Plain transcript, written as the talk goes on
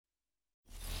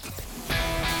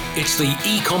It's the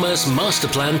eCommerce Master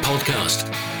Plan podcast.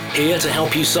 Here to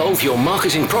help you solve your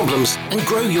marketing problems and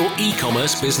grow your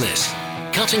e-commerce business.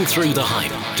 Cutting through the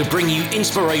hype to bring you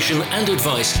inspiration and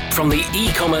advice from the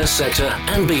e-commerce sector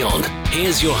and beyond.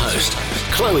 Here's your host,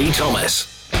 Chloe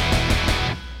Thomas.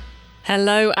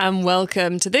 Hello and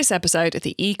welcome to this episode of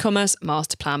the eCommerce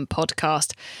Master Plan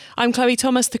podcast. I'm Chloe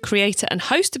Thomas, the creator and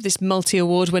host of this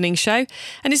multi-award winning show,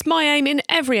 and it's my aim in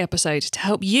every episode to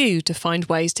help you to find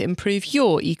ways to improve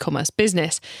your e-commerce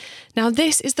business. Now,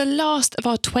 this is the last of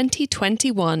our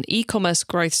 2021 e-commerce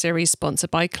growth series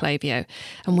sponsored by Klaviyo,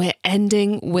 and we're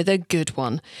ending with a good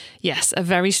one. Yes, a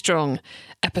very strong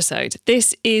episode.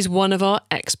 This is one of our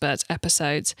expert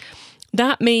episodes.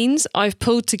 That means I've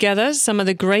pulled together some of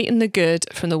the great and the good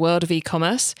from the world of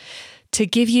e-commerce to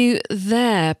give you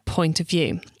their point of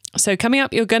view. So coming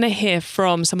up, you're going to hear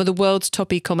from some of the world's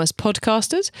top e-commerce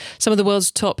podcasters, some of the world's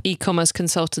top e-commerce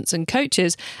consultants and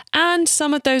coaches, and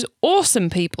some of those awesome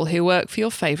people who work for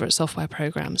your favourite software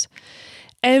programs.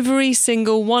 Every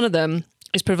single one of them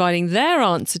is providing their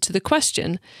answer to the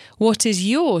question, what is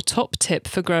your top tip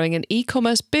for growing an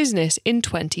e-commerce business in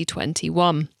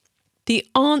 2021? The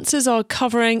answers are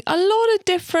covering a lot of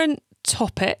different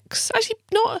topics. Actually,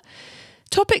 not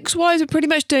topics-wise, we're pretty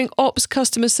much doing ops,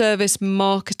 customer service,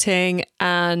 marketing,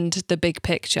 and the big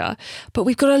picture. But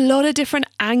we've got a lot of different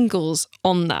angles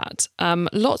on that.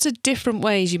 Lots of different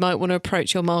ways you might want to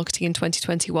approach your marketing in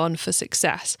 2021 for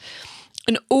success.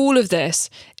 And all of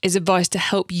this is advice to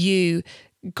help you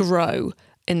grow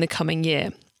in the coming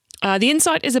year. The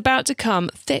insight is about to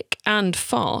come thick and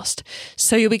fast,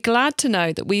 so you'll be glad to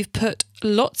know that we've put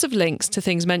lots of links to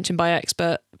things mentioned by our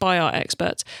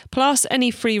experts, plus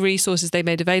any free resources they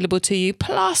made available to you,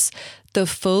 plus the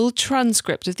full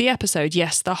transcript of the episode.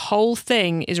 Yes, the whole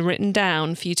thing is written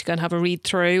down for you to go and have a read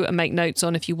through and make notes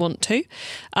on if you want to.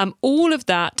 All of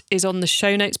that is on the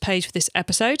show notes page for this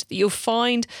episode that you'll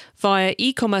find via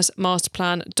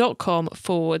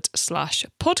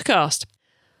ecommercemasterplan.com/podcast.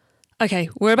 Okay,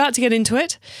 we're about to get into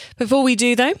it. Before we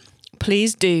do though,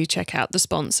 please do check out the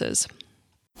sponsors.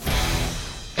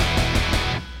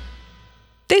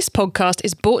 This podcast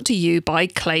is brought to you by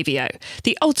Klaviyo,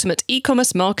 the ultimate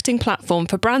e-commerce marketing platform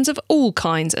for brands of all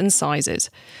kinds and sizes.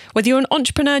 Whether you're an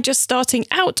entrepreneur just starting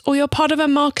out or you're part of a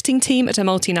marketing team at a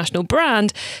multinational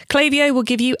brand, Klaviyo will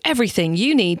give you everything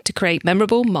you need to create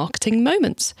memorable marketing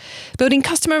moments. Building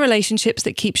customer relationships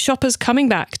that keep shoppers coming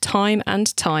back time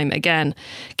and time again.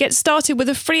 Get started with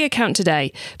a free account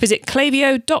today. Visit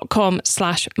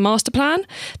klaviyo.com/masterplan.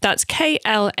 That's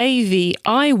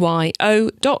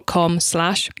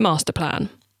KLAVIYO.com/masterplan.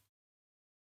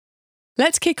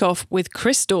 Let's kick off with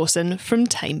Chris Dawson from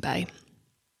Tame Bay.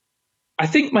 I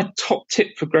think my top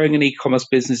tip for growing an e-commerce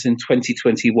business in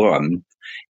 2021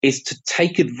 is to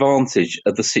take advantage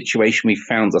of the situation we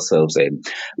found ourselves in.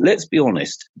 Let's be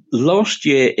honest, last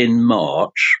year in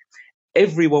March,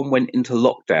 everyone went into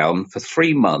lockdown for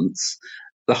 3 months.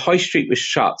 The high street was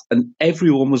shut and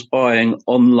everyone was buying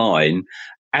online.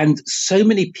 And so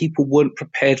many people weren't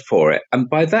prepared for it. And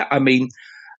by that, I mean,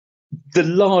 the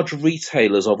large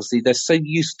retailers, obviously, they're so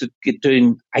used to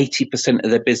doing 80%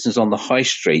 of their business on the high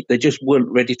street. They just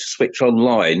weren't ready to switch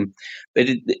online.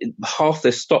 Half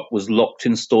their stock was locked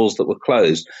in stores that were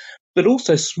closed. But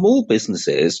also small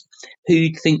businesses who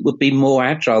you'd think would be more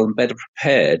agile and better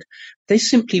prepared, they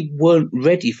simply weren't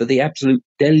ready for the absolute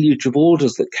deluge of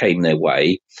orders that came their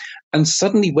way. And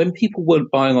suddenly, when people weren't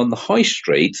buying on the high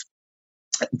street,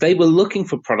 they were looking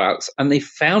for products and they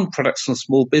found products from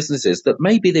small businesses that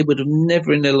maybe they would have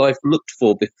never in their life looked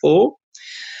for before.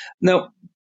 Now,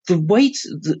 hopefully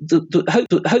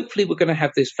we're going to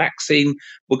have this vaccine.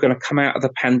 We're going to come out of the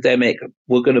pandemic.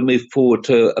 We're going to move forward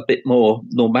to a bit more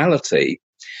normality.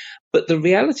 But the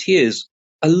reality is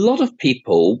a lot of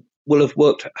people will have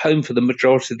worked at home for the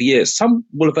majority of the year. Some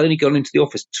will have only gone into the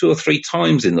office 2 or 3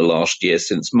 times in the last year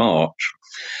since March.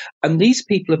 And these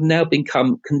people have now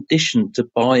become conditioned to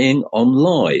buying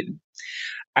online.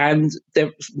 And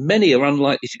many are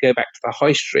unlikely to go back to the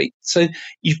high street. So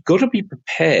you've got to be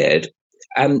prepared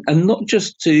and not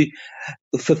just to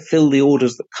fulfill the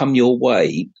orders that come your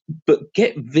way, but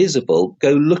get visible,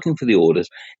 go looking for the orders,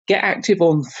 get active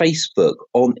on Facebook,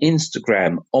 on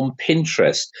Instagram, on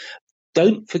Pinterest.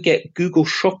 Don't forget Google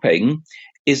Shopping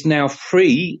is now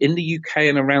free in the UK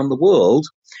and around the world,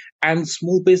 and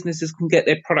small businesses can get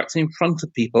their products in front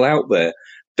of people out there.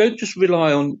 Don't just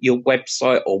rely on your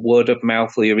website or word of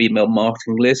mouth or your email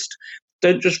marketing list.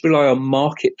 Don't just rely on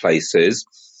marketplaces.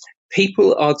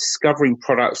 People are discovering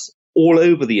products all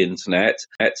over the internet,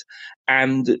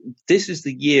 and this is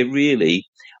the year really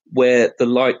where the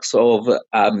likes of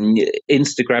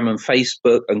Instagram and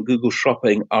Facebook and Google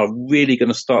Shopping are really going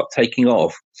to start taking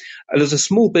off. And as a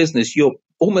small business, you're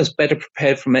almost better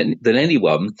prepared than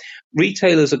anyone.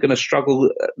 Retailers are going to struggle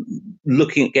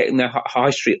looking at getting their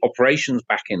high street operations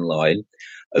back in line.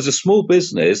 As a small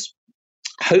business,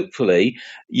 hopefully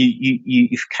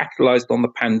you've capitalized on the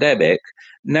pandemic.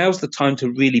 Now's the time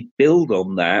to really build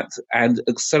on that and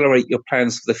accelerate your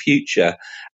plans for the future.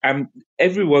 And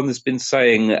everyone has been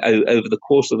saying over the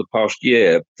course of the past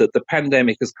year that the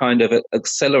pandemic has kind of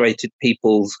accelerated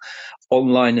people's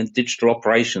online and digital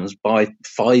operations by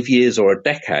 5 years or a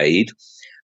decade.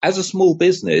 As a small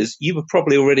business, you were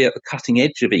probably already at the cutting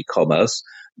edge of e-commerce.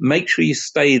 Make sure you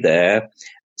stay there.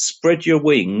 Spread your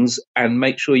wings and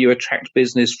make sure you attract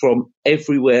business from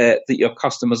everywhere that your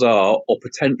customers are or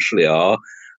potentially are.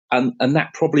 And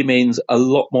that probably means a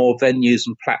lot more venues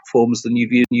and platforms than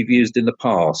you've used in the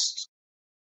past.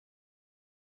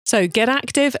 So get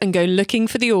active and go looking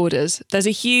for the orders. There's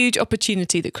a huge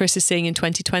opportunity that Chris is seeing in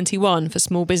 2021 for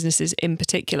small businesses in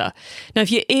particular. Now,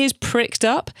 if your ears pricked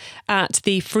up at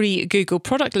the free Google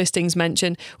product listings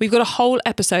mention, we've got a whole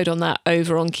episode on that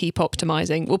over on Keep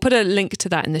Optimizing. We'll put a link to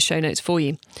that in the show notes for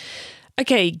you.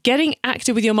 Okay, getting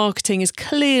active with your marketing is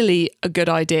clearly a good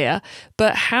idea,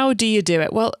 but how do you do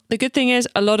it? Well, the good thing is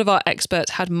a lot of our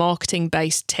experts had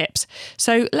marketing-based tips.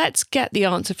 So let's get the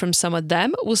answer from some of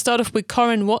them. We'll start off with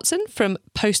Corinne Watson from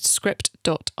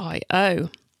postscript.io.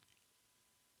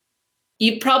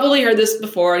 You've probably heard this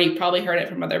before, and you've probably heard it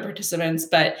from other participants,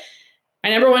 but my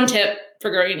number one tip for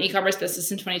growing an e-commerce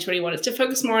business in 2021 is to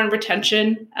focus more on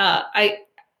retention.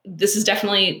 This is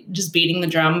definitely just beating the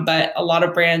drum, but a lot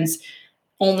of brands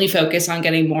only focus on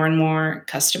getting more and more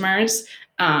customers,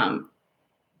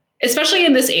 especially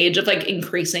in this age of like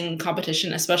increasing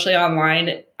competition, especially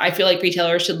online. I feel like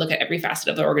retailers should look at every facet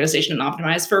of their organization and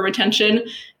optimize for retention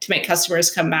to make customers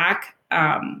come back.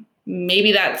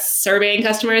 Maybe that's surveying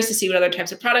customers to see what other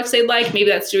types of products they'd like. Maybe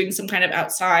that's doing some kind of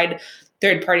outside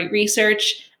third-party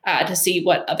research to see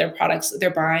what other products they're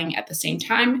buying at the same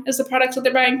time as the products that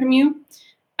they're buying from you.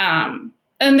 And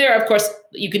there, of course,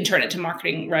 you can turn it to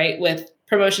marketing, right? With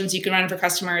promotions you can run for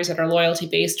customers that are loyalty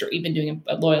based or even doing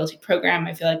a loyalty program.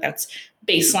 I feel like that's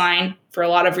baseline for a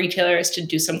lot of retailers to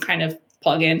do some kind of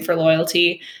plug-in for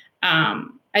loyalty. I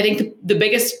think the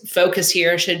biggest focus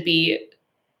here should be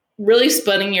really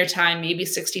splitting your time, maybe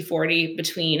 60-40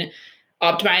 between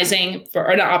optimizing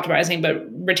or not optimizing, but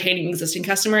retaining existing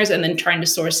customers and then trying to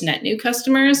source net new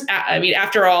customers. I mean,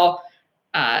 after all,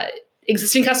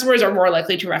 existing customers are more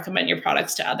likely to recommend your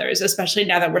products to others, especially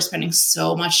now that we're spending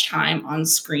so much time on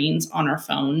screens, on our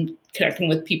phone, connecting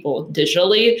with people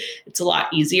digitally. It's a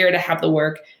lot easier to have the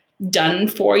work done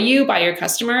for you by your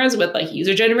customers with like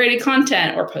user-generated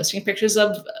content or posting pictures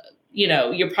of,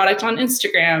 your product on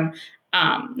Instagram.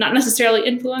 Not necessarily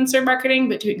influencer marketing,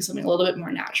 but doing something a little bit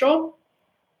more natural.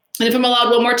 And if I'm allowed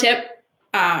one more tip,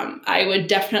 I would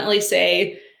definitely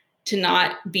say to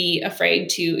not be afraid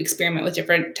to experiment with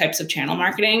different types of channel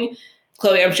marketing.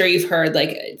 Chloe, I'm sure you've heard,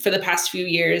 like, for the past few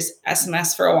years,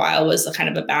 SMS for a while was kind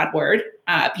of a bad word.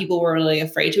 People were really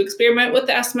afraid to experiment with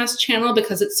the SMS channel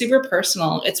because it's super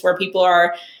personal. It's where people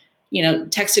are,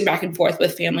 texting back and forth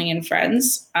with family and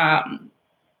friends.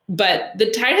 But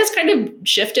the tide has kind of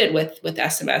shifted with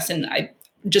SMS, and I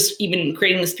just even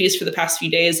creating this piece for the past few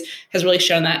days has really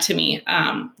shown that to me.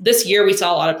 This year, we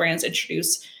saw a lot of brands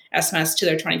introduce SMS to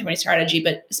their 2020 strategy,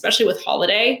 but especially with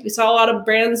holiday, we saw a lot of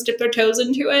brands dip their toes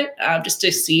into it just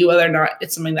to see whether or not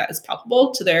it's something that is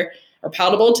palatable to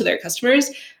their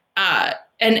customers.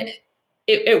 And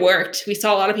it worked. We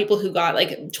saw a lot of people who got like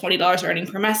 $20 earning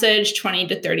per message, 20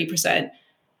 to 30%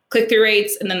 click-through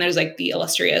rates. And then there's like the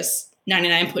illustrious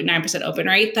 99.9% open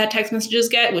rate that text messages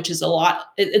get, which is a lot.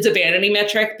 It's a vanity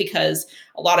metric because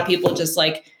a lot of people just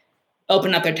like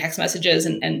open up their text messages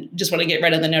and just want to get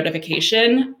rid of the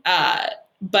notification.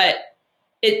 But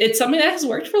it's something that has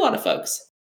worked for a lot of folks.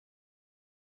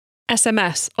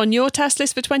 SMS on your test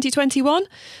list for 2021?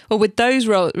 Well, with those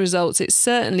results, it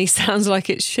certainly sounds like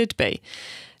it should be.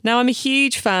 Now, I'm a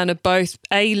huge fan of both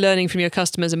A, learning from your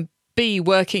customers, and B,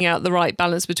 working out the right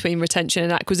balance between retention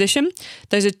and acquisition.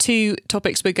 Those are two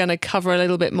topics we're going to cover a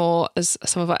little bit more as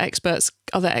some of our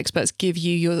other experts give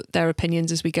you their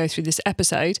opinions as we go through this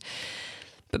episode.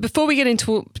 But before we get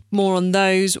into more on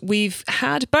those, we've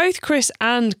had both Chris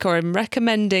and Corinne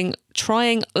recommending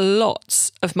trying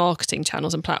lots of marketing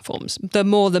channels and platforms. The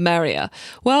more the merrier.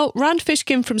 Well, Rand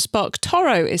Fishkin from Spark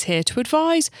Toro is here to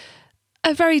advise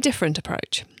a very different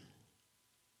approach.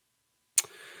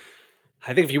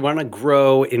 I think if you want to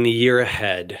grow in the year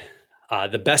ahead,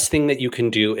 the best thing that you can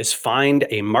do is find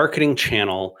a marketing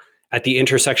channel at the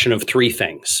intersection of three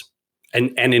things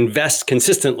and invest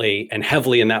consistently and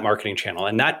heavily in that marketing channel.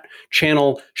 And that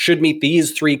channel should meet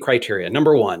these three criteria.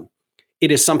 Number one,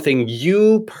 it is something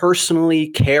you personally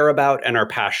care about and are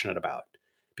passionate about.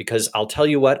 Because I'll tell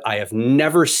you what, I have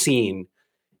never seen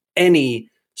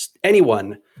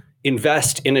anyone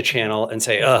invest in a channel and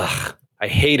say, ugh, I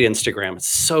hate Instagram. It's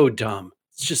so dumb.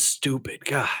 It's just stupid.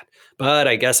 God. But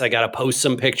I guess I got to post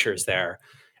some pictures there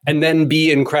and then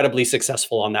be incredibly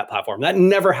successful on that platform. That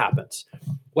never happens.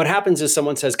 What happens is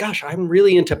someone says, gosh, I'm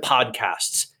really into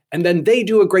podcasts. And then they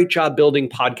do a great job building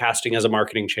podcasting as a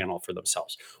marketing channel for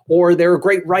themselves. Or they're a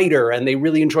great writer and they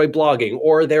really enjoy blogging.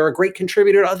 Or they're a great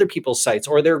contributor to other people's sites.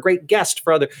 Or they're a great guest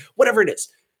for whatever it is.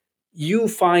 You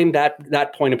find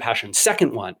that point of passion.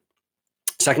 Second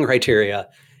criteria,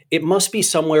 it must be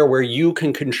somewhere where you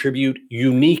can contribute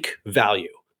unique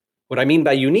value. What I mean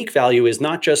by unique value is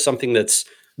not just something that's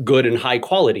good and high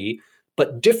quality,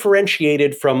 but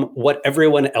differentiated from what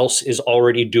everyone else is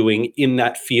already doing in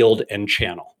that field and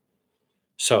channel.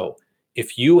 So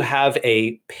if you have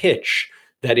a pitch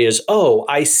that is, oh,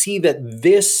 I see that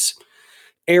this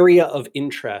area of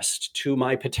interest to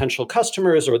my potential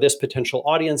customers or this potential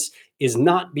audience is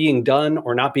not being done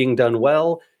or not being done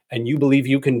well, and you believe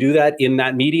you can do that in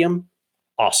that medium,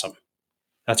 awesome.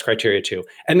 That's criteria 2.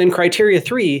 And then criteria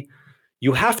 3,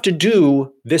 you have to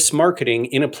do this marketing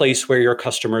in a place where your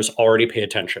customers already pay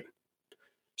attention.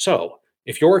 So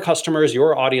if your customers,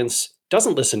 your audience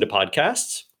doesn't listen to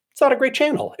podcasts, it's not a great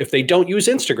channel. If they don't use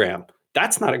Instagram,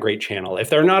 that's not a great channel. If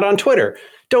they're not on Twitter,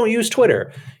 don't use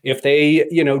Twitter. If they,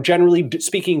 generally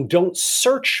speaking, don't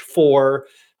search for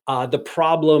the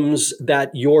problems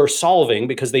that you're solving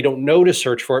because they don't know to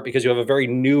search for it because you have a very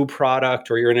new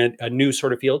product or you're in a new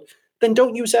sort of field, then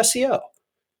don't use SEO.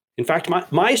 In fact,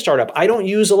 my startup, I don't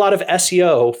use a lot of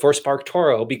SEO for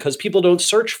SparkToro because people don't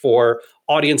search for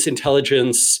audience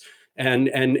intelligence and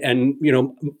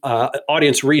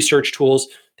audience research tools.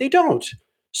 They don't.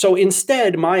 So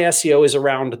instead, my SEO is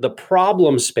around the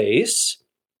problem space,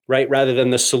 right, rather than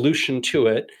the solution to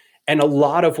it. And a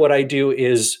lot of what I do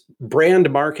is brand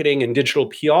marketing and digital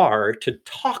PR to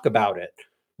talk about it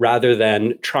rather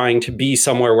than trying to be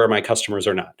somewhere where my customers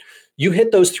are not. You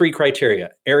hit those 3 criteria: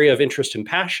 area of interest and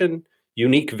passion,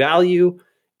 unique value,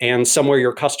 and somewhere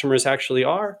your customers actually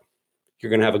are, you're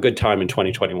going to have a good time in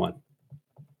 2021.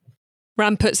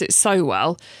 Ram puts it so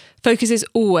well. Focus is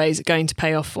always going to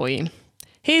pay off for you.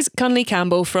 Here's Cunley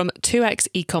Campbell from 2X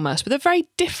eCommerce with a very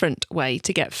different way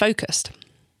to get focused.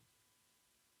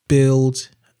 Build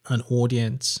an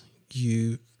audience.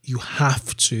 You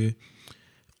have to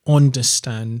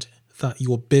understand that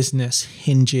your business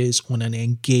hinges on an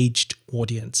engaged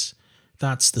audience.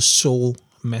 That's the sole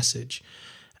message.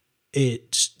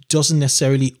 It doesn't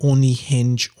necessarily only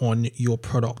hinge on your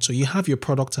product. So you have your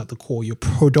product at the core, your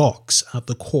products at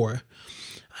the core,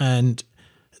 and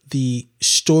the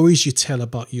stories you tell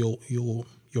about your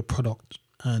product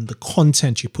and the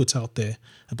content you put out there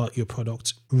about your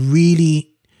product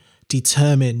really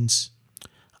determines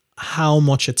how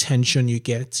much attention you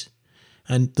get.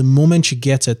 And the moment you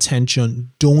get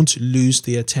attention, don't lose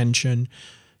the attention.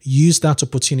 Use that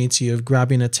opportunity of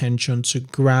grabbing attention to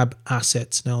grab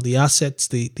assets. Now, the assets,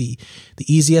 the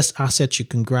easiest asset you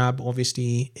can grab,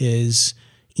 obviously, is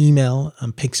email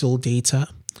and pixel data,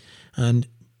 and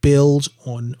build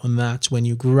on that. When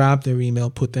you grab their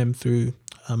email, put them through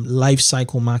life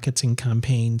cycle marketing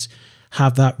campaigns,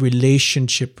 have that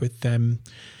relationship with them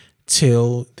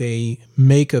till they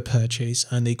make a purchase,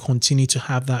 and they continue to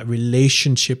have that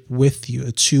relationship with you,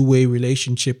 a two-way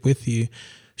relationship with you.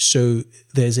 So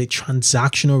there's a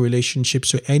transactional relationship.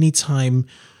 So anytime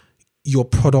your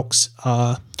products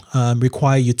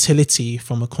require utility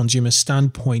from a consumer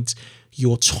standpoint,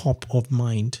 you're top of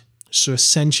mind. So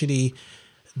essentially,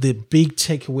 the big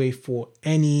takeaway for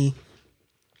any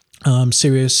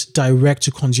serious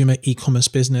direct-to-consumer e-commerce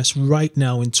business right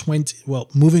now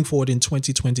moving forward in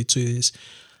 2022 is,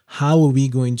 how are we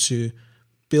going to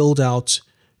build out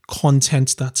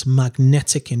content that's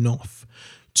magnetic enough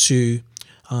to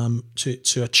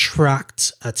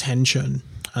attract attention,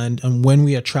 and when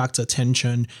we attract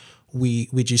attention, we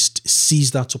just seize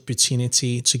that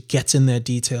opportunity to get in their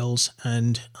details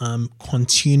and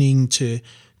continuing to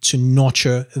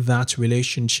nurture that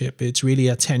relationship. It's really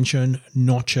attention,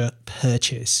 nurture,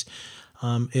 purchase.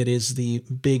 It is the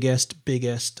biggest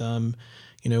takeaway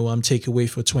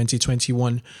for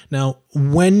 2021. Now,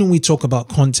 when we talk about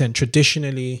content,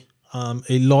 traditionally,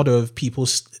 a lot of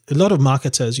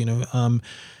marketers,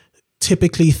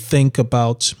 typically think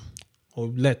about,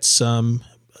 let's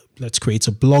create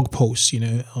a blog post,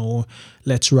 or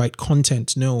let's write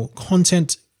content. No,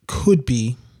 content could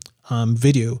be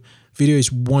video. Video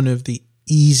is one of the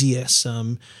easiest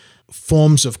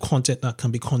forms of content that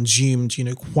can be consumed,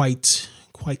 quite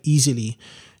easily.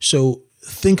 So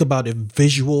think about a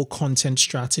visual content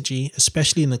strategy,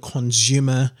 especially in the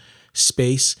consumer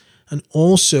space. And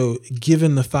also,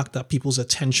 given the fact that people's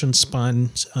attention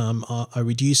spans are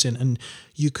reducing, and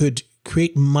you could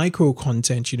create micro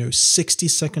content,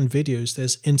 60-second videos.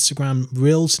 There's Instagram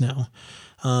Reels now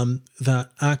that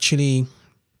actually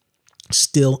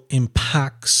still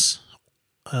impacts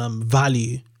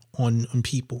value on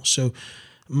people. So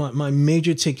my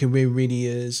major takeaway really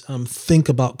is think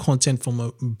about content from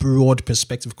a broad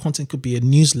perspective. Content could be a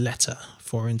newsletter,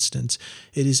 for instance.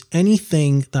 It is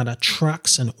anything that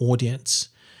attracts an audience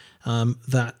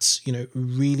that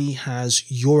really has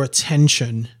your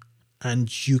attention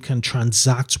and you can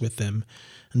transact with them.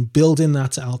 And building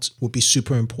that out would be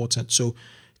super important. So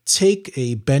take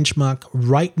a benchmark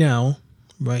right now,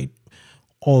 right,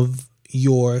 of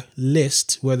your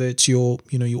list, whether it's your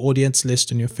audience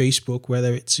list on your Facebook,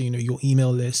 whether it's your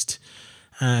email list,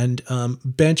 and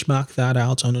benchmark that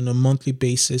out on a monthly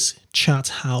basis. Chat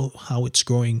how it's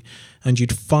growing, and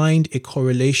you'd find a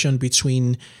correlation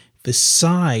between the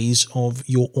size of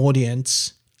your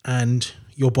audience and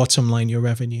your bottom line, your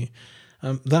revenue.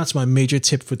 That's my major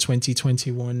tip for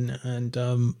 2021,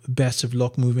 and best of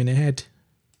luck moving ahead.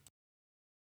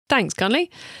 Thanks, Gunley.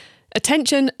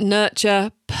 Attention,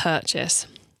 nurture, purchase.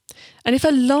 And if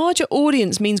a larger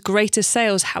audience means greater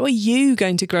sales, how are you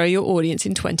going to grow your audience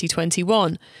in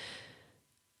 2021?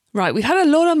 Right, we've had a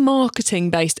lot of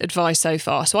marketing-based advice so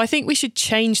far, so I think we should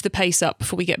change the pace up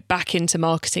before we get back into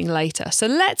marketing later. So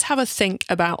let's have a think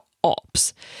about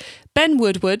ops. Ben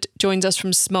Woodward joins us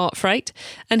from Smart Freight,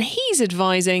 and he's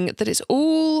advising that it's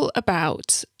all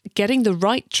about getting the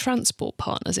right transport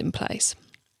partners in place.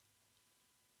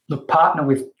 Look, partner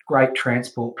with great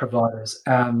transport providers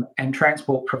and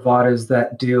transport providers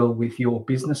that deal with your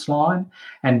business line,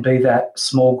 and be that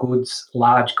small goods,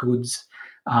 large goods.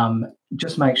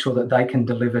 Just make sure that they can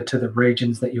deliver to the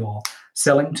regions that you're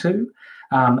selling to,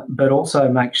 but also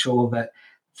make sure that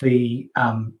the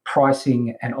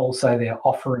pricing and also their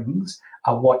offerings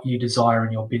are what you desire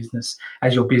in your business.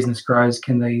 As your business grows,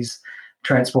 can these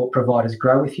transport providers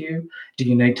grow with you? Do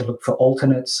you need to look for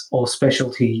alternates or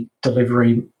specialty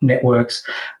delivery networks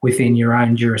within your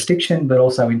own jurisdiction, but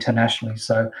also internationally?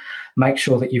 So make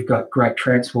sure that you've got great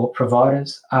transport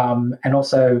providers, and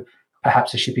also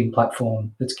perhaps a shipping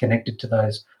platform that's connected to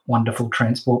those wonderful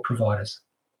transport providers.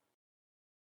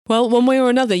 Well, one way or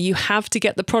another, you have to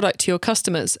get the product to your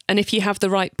customers. And if you have the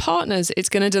right partners, it's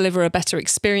going to deliver a better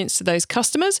experience to those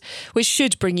customers, which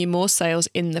should bring you more sales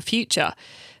in the future.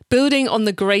 Building on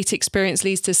the great experience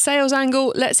leads to sales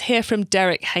angle, let's hear from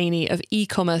Derek Haney of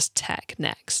eCommerce Tech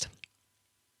next.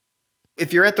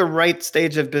 If you're at the right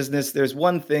stage of business, there's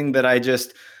one thing that I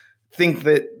just think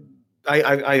that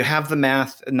I have the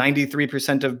math.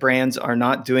 93% of brands are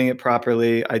not doing it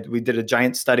properly. We did a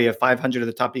giant study of 500 of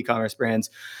the top e-commerce brands,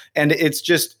 and it's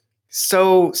just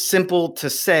so simple to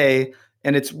say,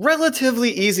 and it's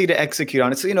relatively easy to execute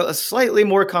on. It's a slightly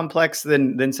more complex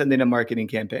than sending a marketing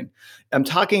campaign. I'm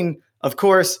talking, of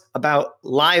course, about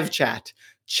live chat.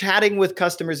 Chatting with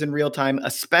customers in real time,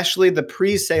 especially the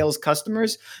pre-sales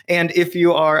customers. And if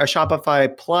you are a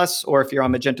Shopify Plus, or if you're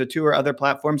on Magento 2 or other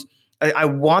platforms, I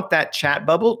want that chat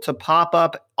bubble to pop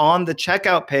up on the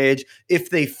checkout page if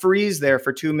they freeze there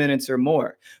for 2 minutes or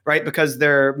more, right? Because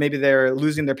they're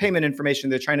losing their payment information.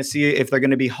 They're trying to see if they're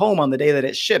going to be home on the day that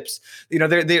it ships.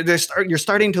 You're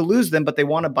starting to lose them, but they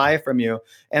want to buy from you.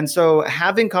 And so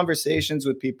having conversations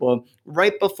with people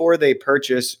right before they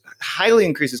purchase highly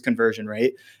increases conversion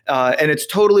rate. And it's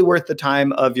totally worth the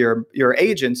time of your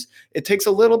agents. It takes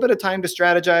a little bit of time to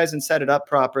strategize and set it up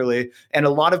properly. And a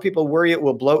lot of people worry it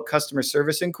will bloat customer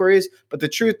service inquiries. But the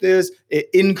truth is, it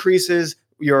increases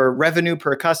your revenue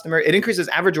per customer. It increases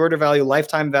average order value,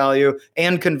 lifetime value,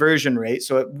 and conversion rate.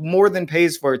 So it more than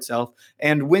pays for itself.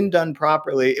 And when done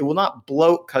properly, it will not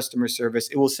bloat customer service.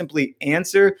 It will simply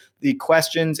answer the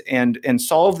questions and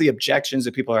solve the objections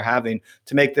that people are having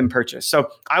to make them purchase. So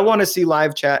I want to see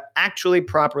live chat actually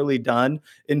properly done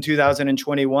in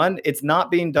 2021. It's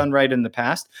not being done right in the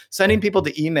past. Sending people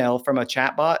to email from a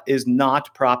chatbot is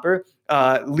not proper.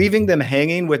 Leaving them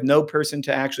hanging with no person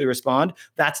to actually respond,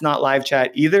 that's not live chat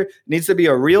either. It needs to be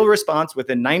a real response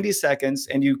within 90 seconds,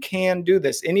 and you can do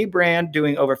this. Any brand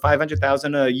doing over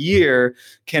 $500,000 a year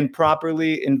can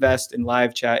properly invest in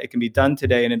live chat. It can be done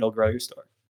today, and it'll grow your store.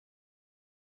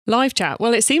 Live chat.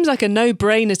 Well, it seems like a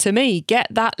no-brainer to me. Get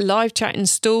that live chat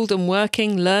installed and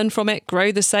working, learn from it,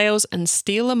 grow the sales, and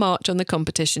steal a march on the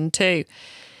competition too.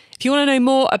 If you want to know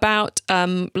more about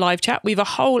live chat, we have a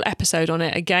whole episode on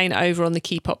it, again, over on the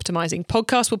Keep Optimizing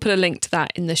podcast. We'll put a link to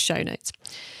that in the show notes.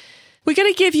 We're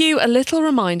going to give you a little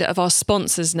reminder of our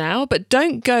sponsors now, but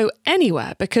don't go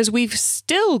anywhere because we've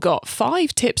still got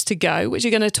 5 tips to go, which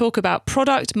are going to talk about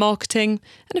product marketing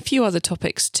and a few other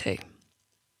topics too.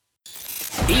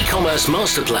 E-commerce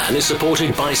Master Plan is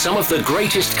supported by some of the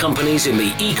greatest companies in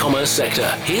the e-commerce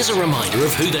sector. Here's a reminder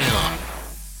of who they are.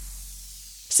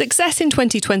 Success in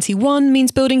 2021 means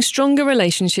building stronger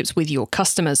relationships with your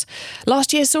customers.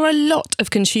 Last year saw a lot of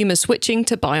consumers switching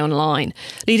to buy online,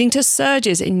 leading to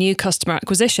surges in new customer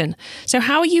acquisition. So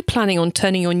how are you planning on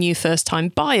turning your new first-time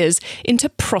buyers into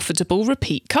profitable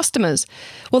repeat customers?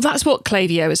 Well, that's what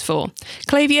Klaviyo is for.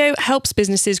 Klaviyo helps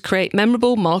businesses create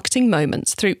memorable marketing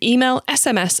moments through email,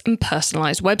 SMS, and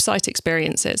personalized website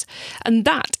experiences. And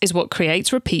that is what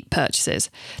creates repeat purchases.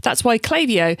 That's why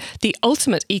Klaviyo, the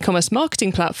ultimate e-commerce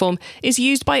marketing platform, is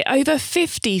used by over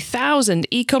 50,000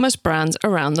 e-commerce brands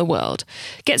around the world.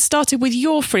 Get started with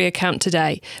your free account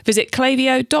today. Visit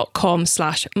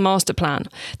klaviyo.com/masterplan.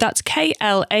 That's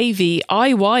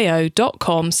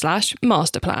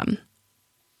klaviyo.com/masterplan.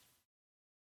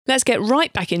 Let's get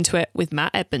right back into it with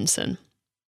Matt Edmondson.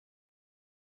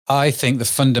 I think the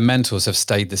fundamentals have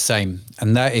stayed the same.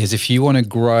 And that is, if you want to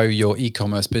grow your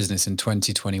e-commerce business in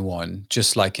 2021,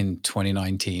 just like in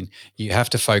 2019, you have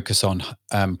to focus on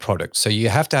product. So you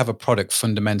have to have a product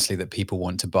fundamentally that people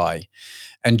want to buy.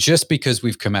 And just because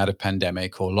we've come out of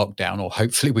pandemic or lockdown, or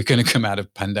hopefully we're going to come out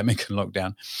of pandemic and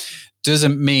lockdown,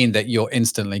 doesn't mean that you're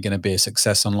instantly going to be a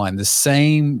success online. The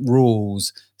same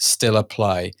rules still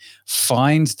apply.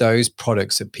 Find those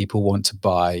products that people want to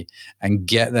buy and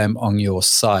get them on your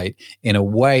site in a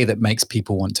way that makes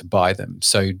people want to buy them.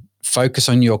 So focus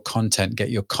on your content, get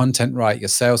your content right, your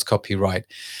sales copy right,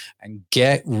 and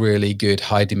get really good,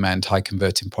 high demand, high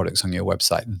converting products on your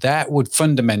website. That would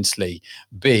fundamentally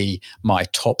be my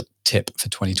top tip for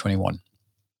 2021.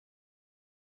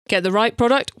 Get the right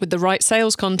product with the right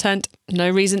sales content. No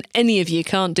reason any of you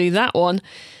can't do that one.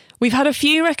 We've had a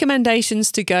few recommendations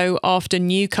to go after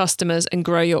new customers and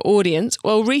grow your audience,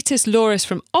 while Ritis Loris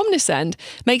from Omnisend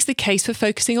makes the case for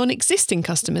focusing on existing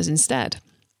customers instead.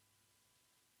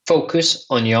 Focus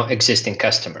on your existing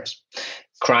customers.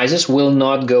 Crisis will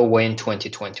not go away in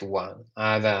 2021.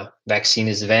 Either vaccine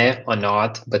is there or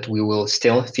not, but we will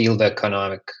still feel the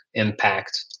economic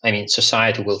impact.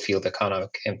 Society will feel the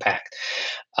economic impact.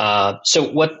 So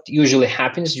what usually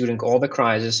happens during all the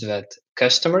crises that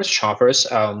customers, shoppers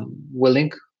are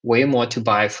willing way more to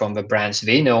buy from the brands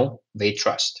they know, they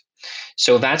trust.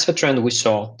 So that's the trend we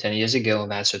saw 10 years ago.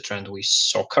 That's a trend we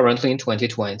saw currently in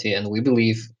 2020, and we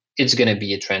believe it's going to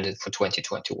be a trend for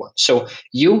 2021. So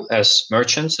you as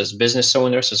merchants, as business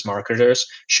owners, as marketers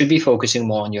should be focusing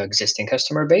more on your existing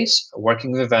customer base,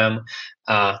 working with them,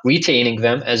 retaining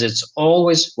them, as it's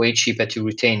always way cheaper to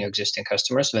retain your existing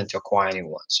customers than to acquire new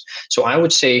ones. So I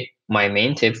would say my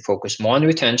main tip, focus more on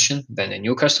retention than a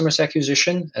new customers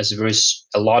acquisition, as there is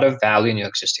a lot of value in your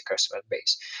existing customer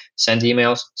base. Send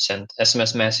emails, send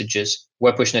SMS messages,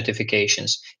 web push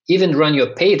notifications, even run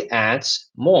your paid ads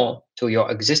more to your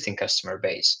existing customer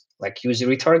base. Like use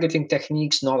retargeting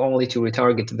techniques, not only to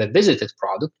retarget the visited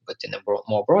product, but in a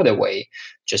more broader way,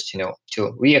 just to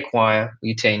reacquire,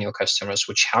 retain your customers,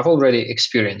 which have already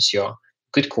experienced your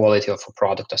good quality of a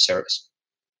product or service.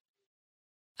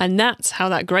 And that's how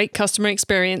that great customer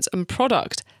experience and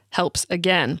product helps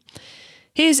again.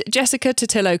 Here's Jessica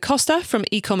Totillo-Costa from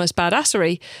eCommerce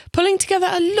Badassery, pulling together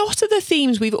a lot of the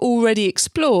themes we've already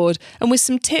explored and with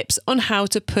some tips on how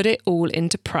to put it all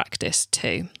into practice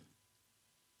too.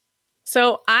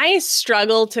 So I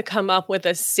struggle to come up with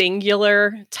a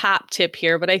singular top tip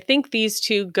here, but I think these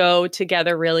two go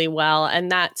together really well, and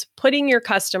that's putting your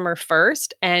customer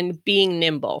first and being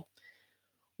nimble.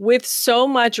 With so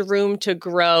much room to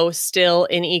grow still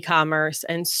in e-commerce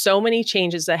and so many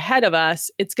changes ahead of us,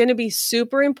 it's going to be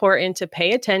super important to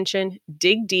pay attention,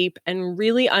 dig deep, and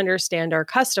really understand our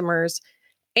customers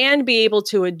and be able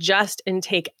to adjust and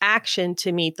take action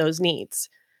to meet those needs.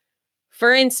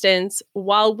 For instance,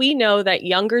 while we know that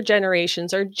younger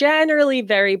generations are generally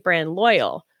very brand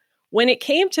loyal, when it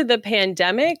came to the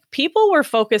pandemic, people were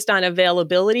focused on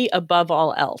availability above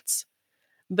all else.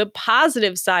 The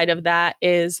positive side of that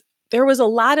is there was a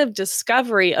lot of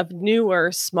discovery of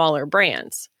newer, smaller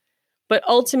brands. But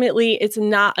ultimately, it's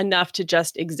not enough to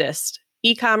just exist.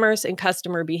 E-commerce and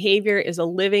customer behavior is a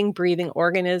living, breathing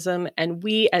organism, and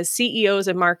we as CEOs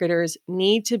and marketers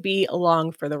need to be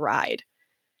along for the ride.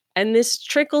 And this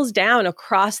trickles down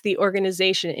across the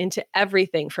organization into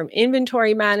everything from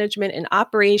inventory management and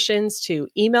operations to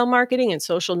email marketing and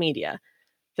social media.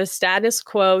 The status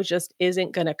quo just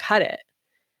isn't going to cut it.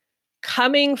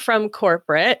 Coming from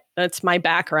corporate, that's my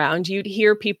background, you'd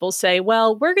hear people say,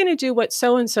 well, we're going to do what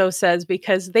so-and-so says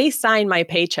because they sign my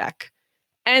paycheck.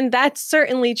 And that's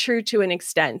certainly true to an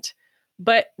extent.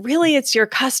 But really, it's your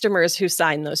customers who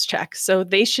sign those checks, so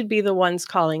they should be the ones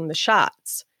calling the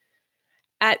shots.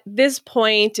 At this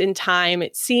point in time,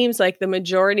 it seems like the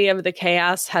majority of the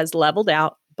chaos has leveled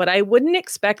out, but I wouldn't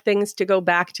expect things to go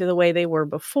back to the way they were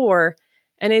before.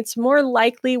 And it's more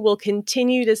likely we'll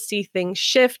continue to see things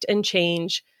shift and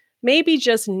change, maybe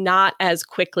just not as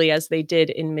quickly as they did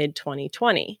in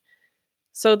mid-2020.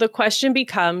 So the question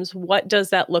becomes, what does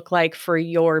that look like for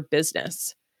your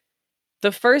business?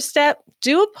 The first step,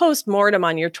 do a postmortem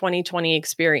on your 2020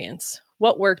 experience.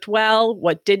 What worked well,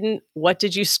 what didn't, what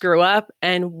did you screw up,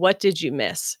 and what did you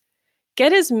miss?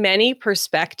 Get as many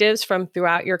perspectives from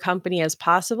throughout your company as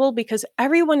possible because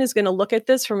everyone is going to look at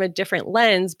this from a different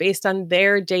lens based on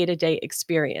their day-to-day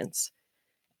experience.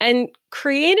 And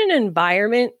create an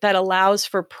environment that allows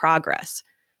for progress.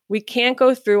 We can't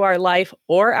go through our life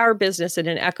or our business in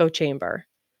an echo chamber.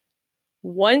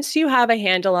 Once you have a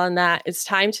handle on that, it's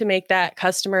time to make that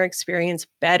customer experience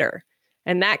better.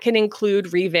 And that can include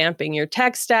revamping your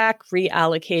tech stack,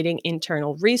 reallocating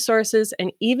internal resources,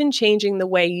 and even changing the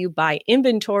way you buy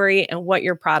inventory and what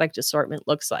your product assortment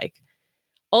looks like.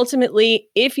 Ultimately,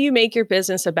 if you make your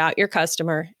business about your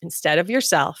customer instead of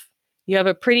yourself, you have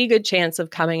a pretty good chance of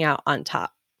coming out on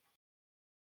top.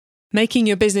 Making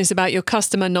your business about your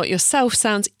customer, not yourself,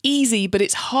 sounds easy, but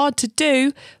it's hard to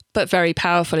do, but very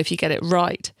powerful if you get it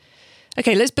right.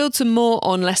 Okay, let's build some more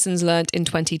on lessons learned in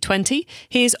 2020.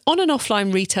 Here's on and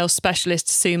offline retail specialist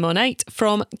Sue Monate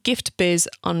from Gift Biz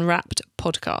Unwrapped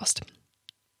podcast.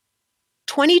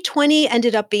 2020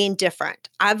 ended up being different.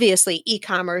 Obviously,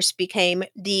 e-commerce became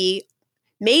the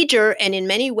major and in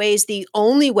many ways the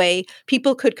only way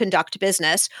people could conduct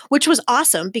business, which was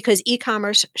awesome because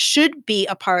e-commerce should be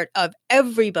a part of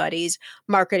everybody's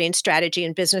marketing strategy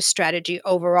and business strategy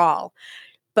overall.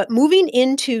 But moving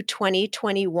into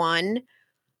 2021,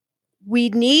 we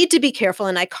need to be careful,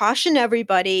 and I caution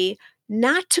everybody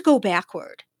not to go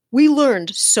backward. We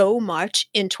learned so much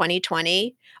in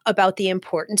 2020 about the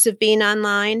importance of being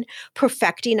online,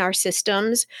 perfecting our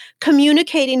systems,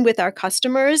 communicating with our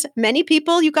customers. Many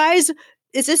people, you guys,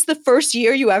 is this the first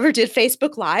year you ever did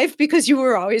Facebook Live because you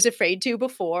were always afraid to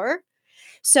before?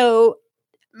 So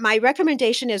my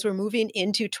recommendation as we're moving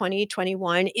into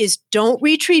 2021 is don't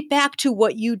retreat back to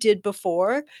what you did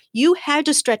before. You had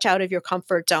to stretch out of your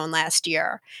comfort zone last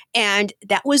year, and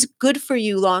that was good for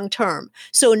you long term.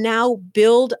 So now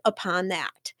build upon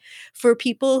that. For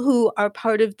people who are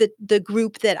part of the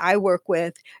group that I work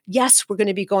with, yes, we're going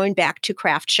to be going back to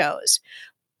craft shows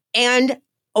and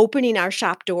opening our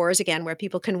shop doors again where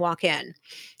people can walk in.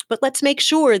 But let's make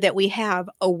sure that we have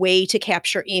a way to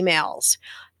capture emails.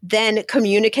 Then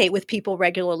communicate with people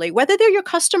regularly, whether they're your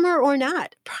customer or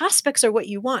not. Prospects are what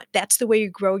you want. That's the way you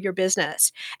grow your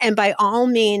business. And by all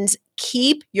means,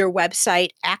 keep your website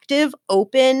active,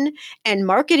 open, and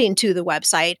marketing to the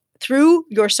website through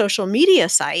your social media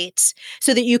sites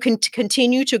so that you can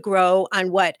continue to grow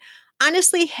on what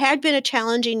honestly had been a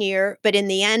challenging year. But in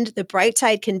the end, the bright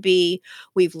side can be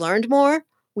we've learned more.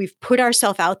 We've put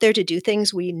ourselves out there to do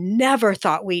things we never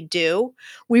thought we'd do.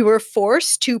 We were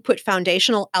forced to put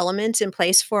foundational elements in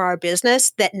place for our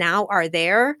business that now are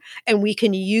there, and we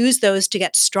can use those to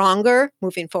get stronger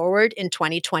moving forward in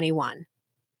 2021.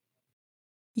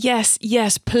 Yes,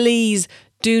 please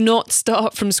do not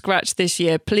start from scratch this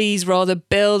year. Please rather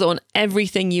build on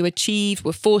everything you achieved,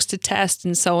 were forced to test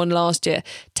and so on last year.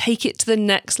 Take it to the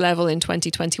next level in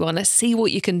 2021. Let's see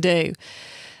what you can do.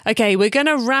 Okay, we're going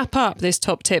to wrap up this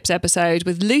Top Tips episode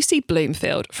with Lucy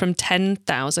Bloomfield from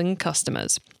 10,000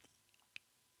 Customers.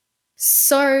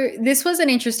 So this was an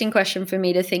interesting question for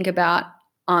me to think about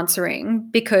answering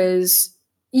because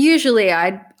usually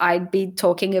I'd be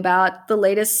talking about the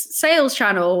latest sales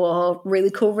channel or really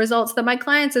cool results that my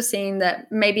clients have seen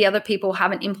that maybe other people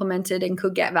haven't implemented and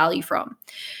could get value from.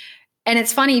 And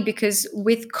it's funny because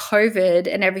with COVID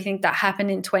and everything that happened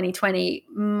in 2020,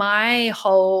 my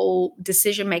whole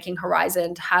decision-making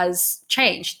horizon has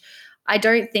changed. I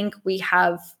don't think we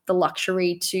have the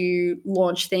luxury to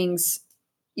launch things,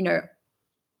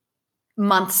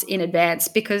 months in advance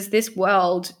because this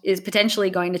world is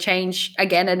potentially going to change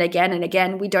again and again and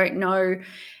again. We don't know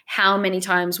how many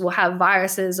times we'll have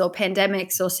viruses or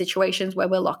pandemics or situations where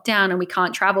we're locked down and we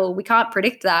can't travel. We can't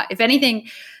predict that. If anything,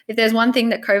 if there's one thing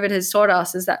that COVID has taught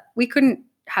us is that we couldn't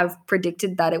have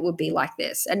predicted that it would be like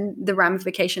this and the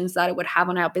ramifications that it would have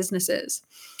on our businesses.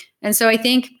 And so I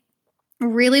think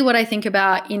really what I think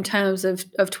about in terms of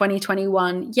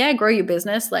 2021, yeah, grow your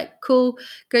business, like cool,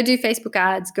 go do Facebook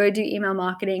ads, go do email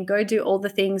marketing, go do all the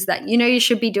things that you know you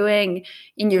should be doing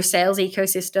in your sales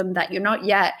ecosystem that you're not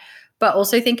yet. But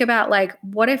also think about like,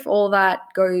 what if all that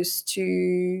goes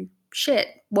to shit?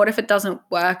 What if it doesn't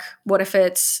work? What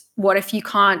if you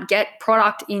can't get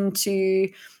product into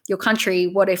your country?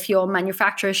 What if your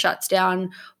manufacturer shuts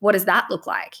down? What does that look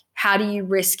like? How do you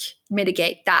risk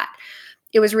mitigate that?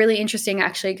 It was really interesting,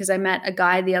 actually, because I met a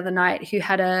guy the other night who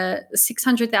had a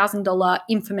 $600,000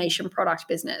 information product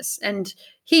business. And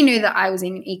he knew that I was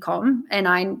in e-com,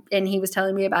 and he was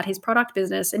telling me about his product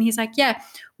business. And he's like, yeah,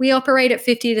 we operate at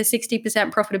 50 to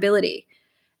 60% profitability.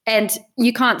 And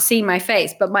you can't see my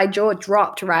face, but my jaw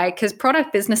dropped, right? Because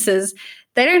product businesses,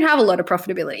 they don't have a lot of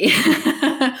profitability.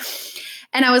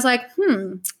 And I was like,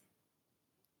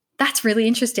 that's really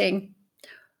interesting.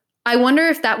 I wonder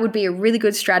if that would be a really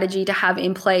good strategy to have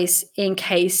in place in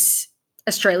case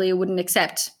Australia wouldn't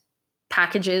accept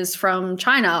packages from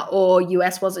China or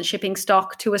US wasn't shipping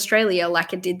stock to Australia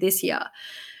like it did this year.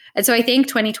 And so I think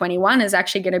 2021 is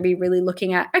actually going to be really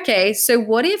looking at, okay, so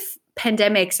what if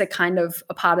pandemics are kind of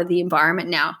a part of the environment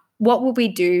now? What would we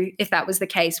do if that was the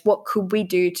case? What could we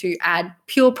do to add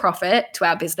pure profit to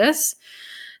our business,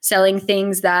 selling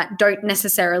things that don't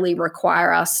necessarily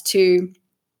require us to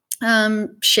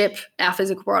ship our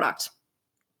physical product?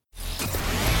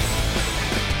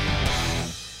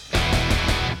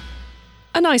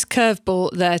 A nice curveball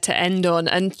there to end on,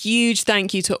 and huge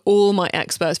thank you to all my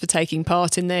experts for taking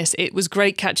part in this. It was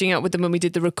great catching up with them when we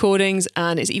did the recordings,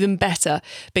 and it's even better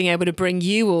being able to bring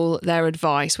you all their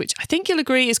advice, which I think you'll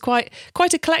agree is quite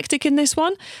eclectic in this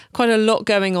one. Quite a lot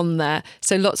going on there,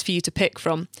 so lots for you to pick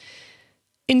from.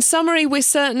 In summary, we're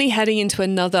certainly heading into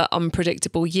another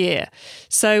unpredictable year.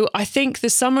 So I think the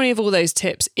summary of all those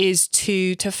tips is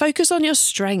to focus on your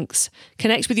strengths,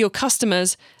 connect with your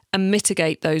customers, and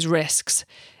mitigate those risks.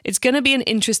 It's going to be an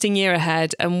interesting year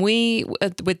ahead, and we,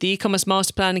 with the e-commerce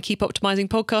master plan and Keep Optimizing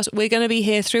podcast, we're going to be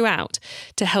here throughout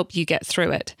to help you get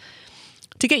through it.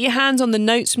 To get your hands on the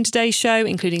notes from today's show,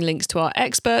 including links to our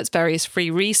experts, various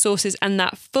free resources, and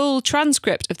that full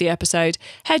transcript of the episode,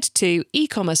 head to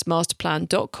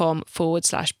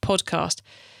ecommercemasterplan.com/podcast.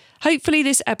 Hopefully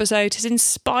this episode has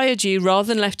inspired you rather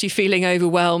than left you feeling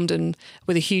overwhelmed and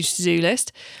with a huge to-do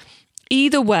list.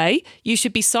 Either way, you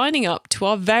should be signing up to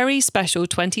our very special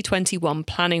 2021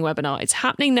 planning webinar. It's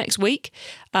happening next week.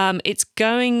 It's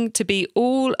going to be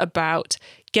all about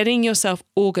getting yourself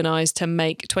organised to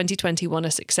make 2021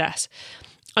 a success.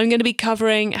 I'm going to be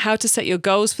covering how to set your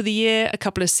goals for the year, a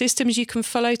couple of systems you can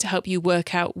follow to help you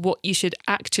work out what you should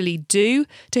actually do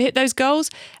to hit those goals,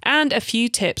 and a few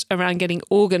tips around getting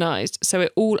organised so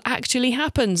it all actually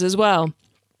happens as well.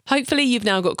 Hopefully you've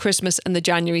now got Christmas and the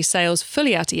January sales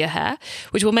fully out of your hair,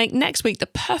 which will make next week the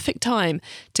perfect time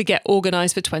to get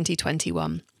organised for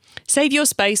 2021. Save your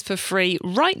space for free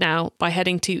right now by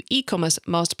heading to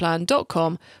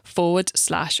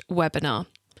ecommercemasterplan.com/webinar.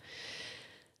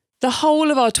 The whole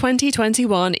of our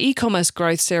 2021 e-commerce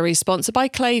growth series sponsored by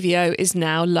Klaviyo is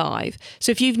now live.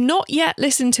 So if you've not yet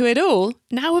listened to it all,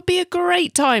 now would be a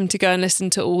great time to go and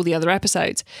listen to all the other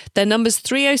episodes. They're numbers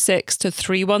 306 to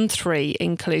 313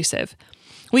 inclusive.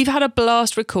 We've had a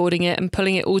blast recording it and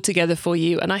pulling it all together for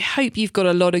you, and I hope you've got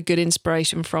a lot of good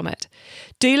inspiration from it.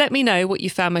 Do let me know what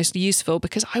you found most useful,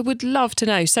 because I would love to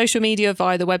know. Social media,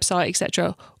 via the website,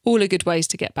 etc. All are good ways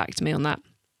to get back to me on that.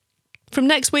 From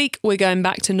next week, we're going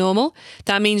back to normal.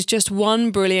 That means just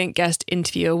one brilliant guest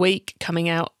interview a week coming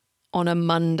out on a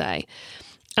Monday.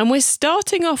 And we're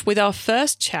starting off with our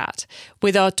first chat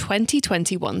with our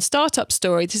 2021 startup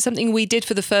story. This is something we did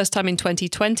for the first time in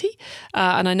 2020,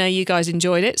 and I know you guys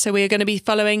enjoyed it. So we are going to be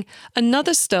following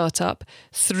another startup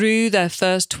through their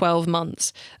first 12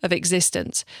 months of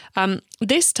existence.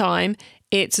 This time,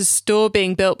 it's a store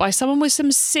being built by someone with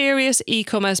some serious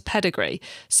e-commerce pedigree.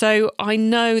 So I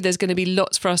know there's going to be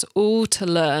lots for us all to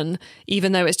learn,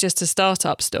 even though it's just a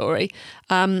startup story.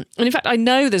 And in fact, I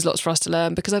know there's lots for us to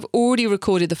learn because I've already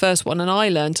recorded the first one and I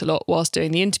learned a lot whilst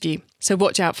doing the interview. So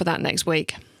watch out for that next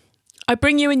week. I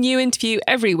bring you a new interview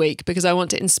every week because I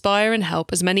want to inspire and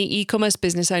help as many e-commerce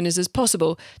business owners as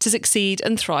possible to succeed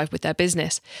and thrive with their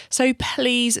business. So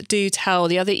please do tell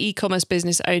the other e-commerce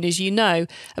business owners you know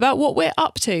about what we're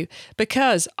up to,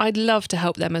 because I'd love to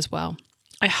help them as well.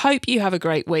 I hope you have a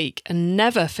great week and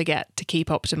never forget to keep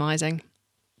optimizing.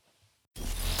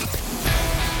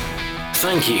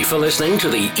 Thank you for listening to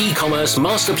the e-commerce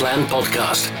master plan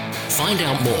podcast. Find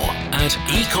out more at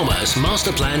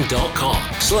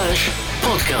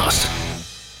ecommercemasterplan.com/podcast.